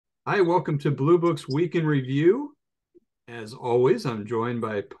Hi, welcome to Blue Book's Week in Review. As always, I'm joined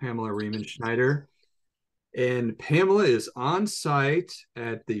by Pamela Riemann Schneider, and Pamela is on site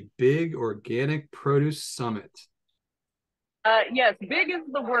at the Big Organic Produce Summit. Yes, big is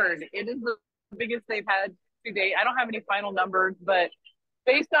the word. It is the biggest they've had to date. I don't have any final numbers, but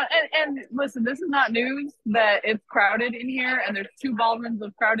based on and listen, this is not news that it's crowded in here and there's two ballrooms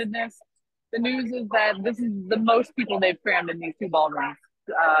of crowdedness. The news is that this is the most people they've crammed in these two ballrooms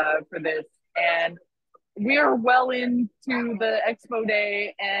for this, and we are well into the expo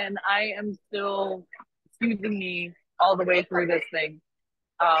day, and I am still excusing me all the way through this thing.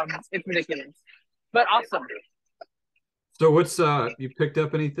 It's ridiculous, but awesome. So what's you picked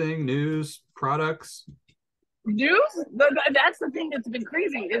up anything, news, products? News, that's the thing that's been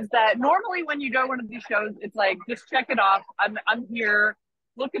crazy is that normally when you go to one of these shows, it's like just check it off. I'm here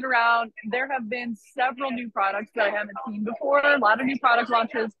looking around. There have been several new products that I haven't seen before. A lot of new product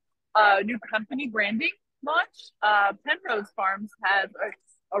launches, new company branding launch. Penrose Farms has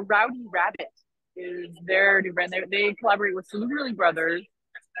a Rowdy Rabbit is their new brand. They collaborate with Salute Brothers,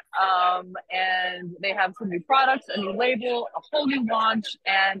 and they have some new products, a new label, a whole new launch,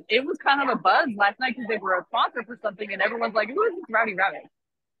 and it was kind of a buzz last night because they were a sponsor for something, and everyone's like, "Who is this Rowdy Rabbit?"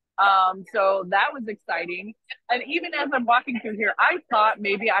 So that was exciting. And even as I'm walking through here, I thought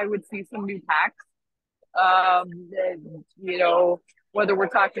maybe I would see some new packs. You know, whether we're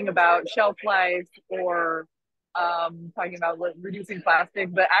talking about shelf life or talking about reducing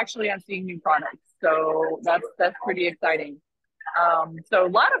plastic, but actually I'm seeing new products, so that's pretty exciting. So a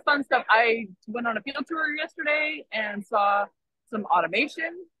lot of fun stuff. I went on a field tour yesterday and saw some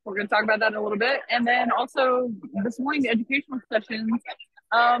automation. We're going to talk about that in a little bit. And then also this morning, the educational sessions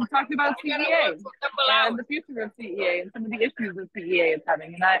talking about CEA and the future of CEA and some of the issues that CEA is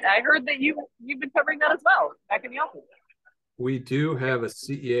having. And I heard that you've been covering that as well back in the office. We do have a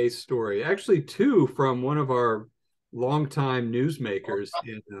CEA story, actually two from one of our longtime newsmakers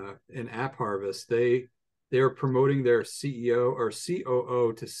in App Harvest. They are promoting their CEO or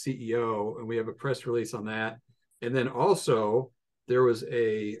COO to CEO, and we have a press release on that. And then also there was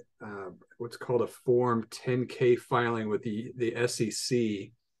a what's called a Form 10K filing with the SEC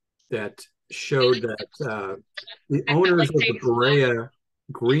that showed that the owners of the Berea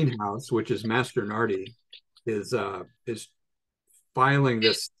greenhouse, which is Master Nardi, is filing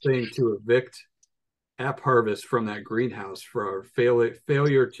this thing to evict App Harvest from that greenhouse for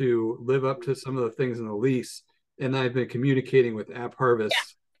failure to live up to some of the things in the lease. And I've been communicating with App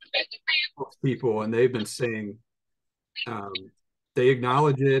Harvest people, and they've been saying um, they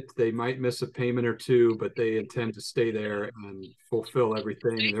acknowledge it. They might miss a payment or two, but they intend to stay there and fulfill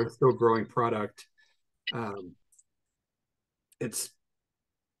everything. And they're still growing product. Um, it's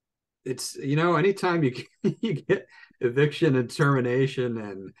anytime you you get eviction and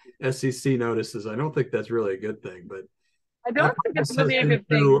termination and SEC notices, I don't think that's really a good thing. But I don't think it's Apple's has really a been good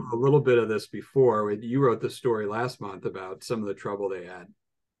thing. through a little bit of this before. You wrote the story last month about some of the trouble they had.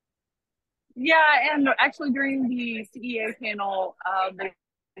 Yeah, and actually during the CEA panel, they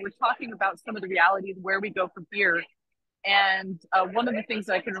were talking about some of the realities where we go from here. And one of the things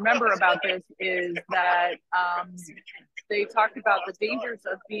that I can remember about this is that they talked about the dangers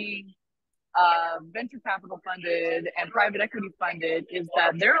of being venture capital funded and private equity funded is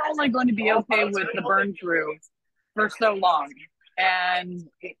that they're only going to be okay with the burn through for so long. And,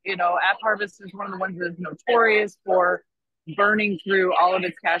 App Harvest is one of the ones that's notorious for burning through all of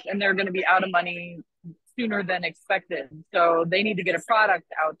its cash, and they're going to be out of money sooner than expected. So they need to get a product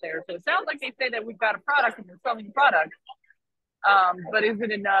out there. So it sounds like they say that we've got a product and we're selling a product, but is it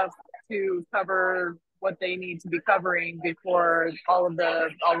enough to cover what they need to be covering before all the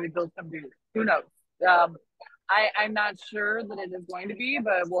bills come due? Who knows? Um, I'm not sure that it is going to be,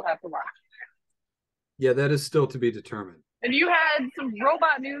 but we'll have to watch. Yeah, that is still to be determined. And you had some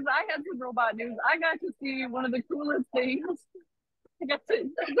robot news. I had some robot news. I got to see one of the coolest things. There's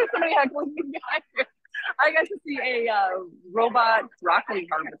somebody heckling me behind here. I got to see a robot broccoli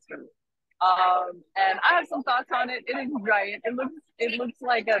harvester. And I have some thoughts on it. It is giant. It looks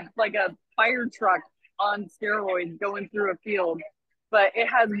like a fire truck on steroids going through a field, but it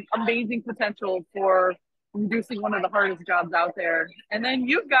has amazing potential for reducing one of the hardest jobs out there. And then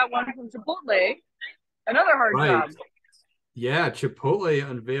you've got one from Chipotle, another hard Right. job. Yeah, Chipotle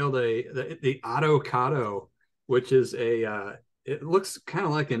unveiled the avocado, which is it looks kind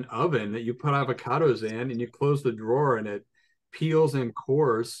of like an oven that you put avocados in and you close the drawer and it peels and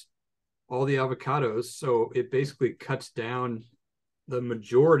cores all the avocados. So it basically cuts down the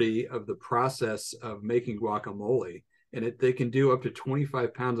majority of the process of making guacamole. And they can do up to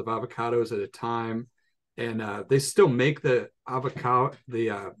 25 pounds of avocados at a time. and they still make the avocado, the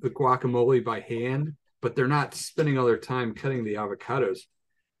guacamole by hand, but they're not spending all their time cutting the avocados.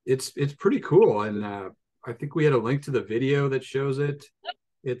 It's pretty cool, and I think we had a link to the video that shows it.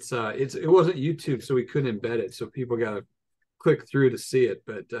 It wasn't YouTube, so we couldn't embed it, so people got to click through to see it.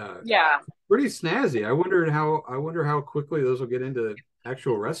 But Yeah. pretty snazzy. I wonder how quickly those will get into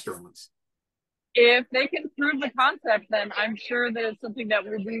actual restaurants. If they can prove the concept, then I'm sure that it's something that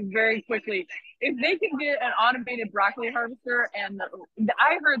will do very quickly. If they can get an automated broccoli harvester, and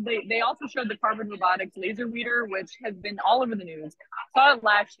I heard they also showed the carbon robotics laser weeder, which has been all over the news. Saw it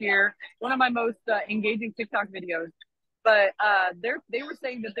last year, one of my most engaging TikTok videos. But they were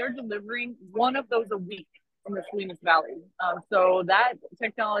saying that they're delivering one of those a week in the Salinas Valley. So that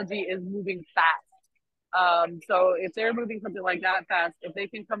technology is moving fast. So if they're moving something like that fast, if they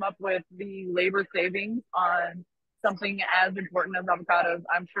can come up with the labor savings on something as important as avocados,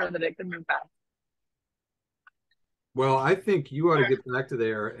 I'm sure that it can move fast. Well, I think you ought to get back to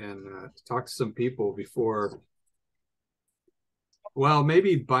there and talk to some people before. Well,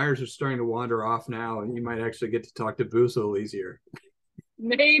 maybe buyers are starting to wander off now, and you might actually get to talk to Booth a little easier.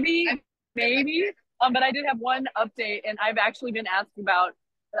 Maybe, maybe. But I did have one update, and I've actually been asked about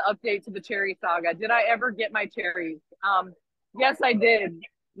the update to the cherry saga. Did I ever get my cherries? Yes, I did.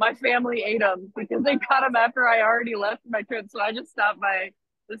 My family ate them because they got them after I already left my trip. So I just stopped by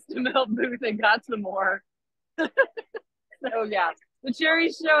the Stamil booth and got some more. So yeah, the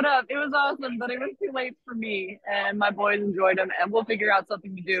cherries showed up. It was awesome, but it was too late for me. And my boys enjoyed them, and we'll figure out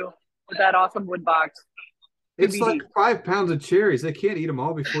something to do with that awesome wood box. It's like 5 pounds of cherries. They can't eat them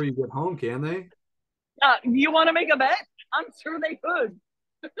all before you get home, can they? You want to make a bet? I'm sure they could.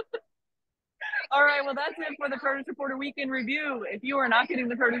 All right, well, that's it for the Produce Reporter Weekend Review. If you are not getting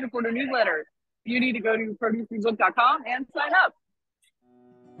the Produce Reporter newsletter, you need to go to producerebook.com and sign up.